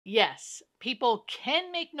Yes, people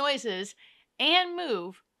can make noises and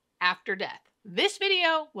move after death. This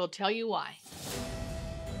video will tell you why.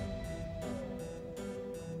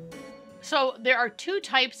 So there are two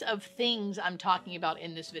types of things I'm talking about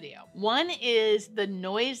in this video. One is the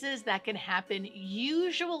noises that can happen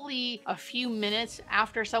usually a few minutes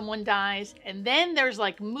after someone dies. And then there's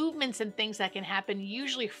like movements and things that can happen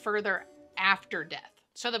usually further after death.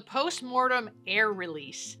 So the post-mortem air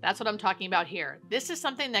release, that's what I'm talking about here. This is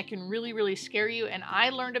something that can really scare you. And I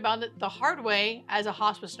learned about it the hard way as a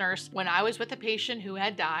hospice nurse when I was with a patient who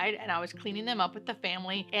had died and I was cleaning them up with the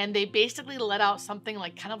family. And they basically let out something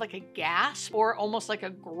like kind of like a gasp or almost like a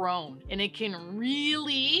groan. And it can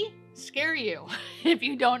really scare you if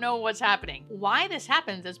you don't know what's happening. Why this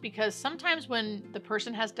happens is because sometimes when the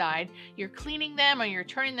person has died, you're cleaning them or you're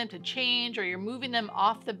turning them to change or you're moving them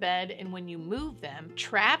off the bed, and when you move them,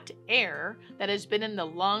 trapped air that has been in the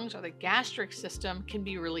lungs or the gastric system can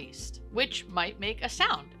be released, which might make a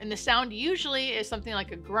sound. And the sound usually is something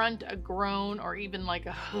like a grunt, a groan, or even like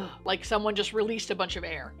a like someone just released a bunch of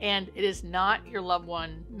air. And it is not your loved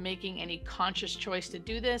one making any conscious choice to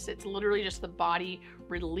do this. It's literally just the body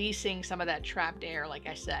releasing some of that trapped air, like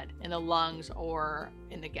I said, in the lungs or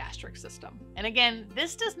in the gastric system. And again,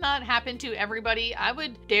 this does not happen to everybody. I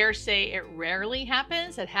would dare say it rarely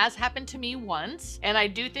happens. It has happened to me once. And I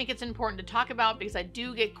do think it's important to talk about because I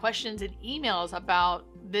do get questions and emails about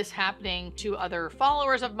this happening to other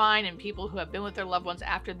followers of mine and people who have been with their loved ones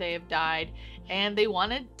after they have died, and they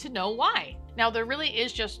wanted to know why. Now, there really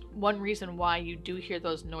is just one reason why you do hear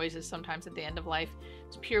those noises sometimes at the end of life.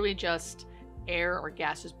 It's purely just air or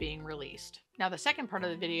gases being released. Now, the second part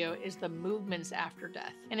of the video is the movements after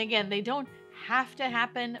death. And again, they don't have to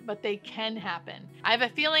happen, but they can happen. I have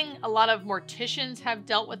a feeling a lot of morticians have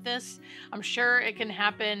dealt with this. I'm sure it can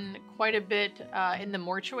happen quite a bit in the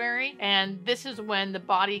mortuary. And this is when the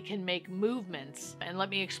body can make movements. And let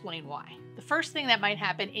me explain why. The first thing that might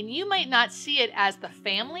happen, and you might not see it as the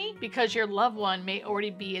family because your loved one may already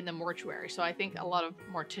be in the mortuary. So I think a lot of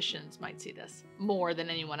morticians might see this more than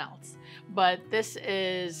anyone else. But this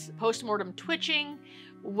is postmortem twitching,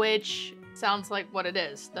 which sounds like what it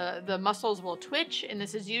is. The muscles will twitch, and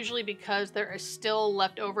this is usually because there is still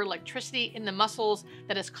leftover electricity in the muscles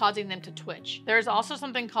that is causing them to twitch. There's also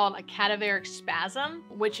something called a cadaveric spasm,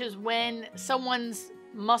 which is when someone's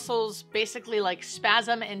muscles basically like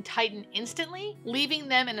spasm and tighten instantly, leaving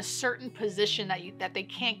them in a certain position that they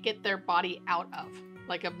can't get their body out of.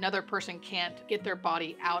 Like another person can't get their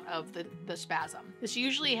body out of the spasm. This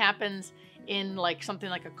usually happens in like something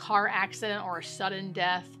like a car accident or a sudden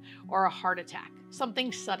death or a heart attack,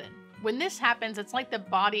 something sudden. When this happens, it's like the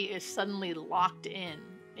body is suddenly locked in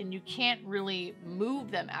and you can't really move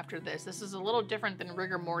them after this. This is a little different than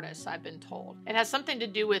rigor mortis, I've been told. It has something to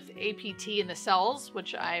do with APT in the cells,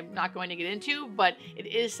 which I'm not going to get into, but it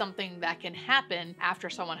is something that can happen after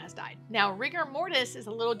someone has died. Now, rigor mortis is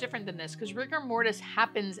a little different than this because rigor mortis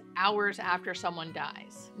happens hours after someone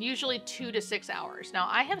dies, usually 2 to 6 hours. Now,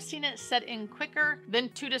 I have seen it set in quicker than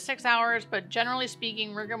 2 to 6 hours, but generally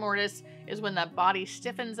speaking, rigor mortis is when that body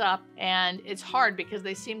stiffens up, and it's hard because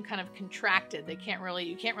they seem kind of contracted. You can't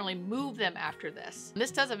really move them after this.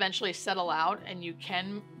 This does eventually settle out and you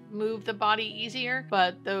can move the body easier,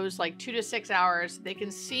 but those like 2 to 6 hours, they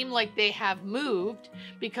can seem like they have moved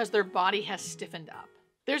because their body has stiffened up.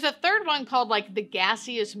 There's a third one called like the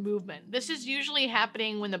gaseous movement. This is usually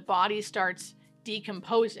happening when the body starts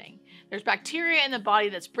decomposing. There's bacteria in the body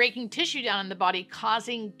that's breaking tissue down in the body,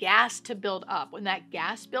 causing gas to build up. When that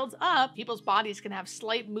gas builds up, people's bodies can have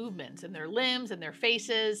slight movements in their limbs and their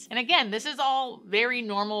faces. And again, this is all very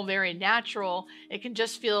normal, very natural. It can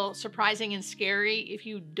just feel surprising and scary if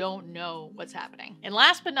you don't know what's happening. And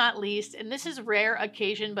last but not least, and this is rare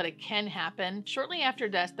occasion, but it can happen, shortly after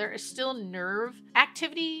death, there is still nerve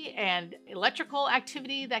activity and electrical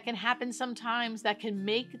activity that can happen sometimes that can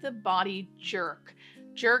make the body jerk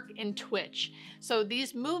and twitch. So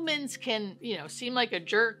these movements can, seem like a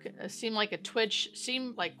jerk, seem like a twitch,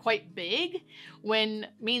 seem like quite big when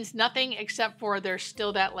means nothing except for there's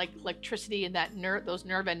still that like electricity and that those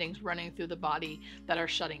nerve endings running through the body that are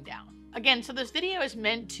shutting down. Again, so this video is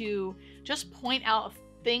meant to just point out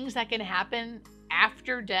things that can happen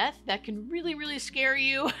after death that can really scare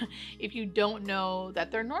you if you don't know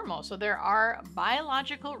that they're normal. So there are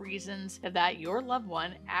biological reasons that your loved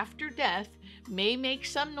one after death may make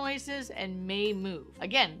some noises and may move.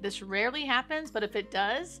 Again, this rarely happens, but if it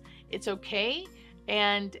does, it's okay,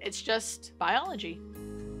 and it's just biology.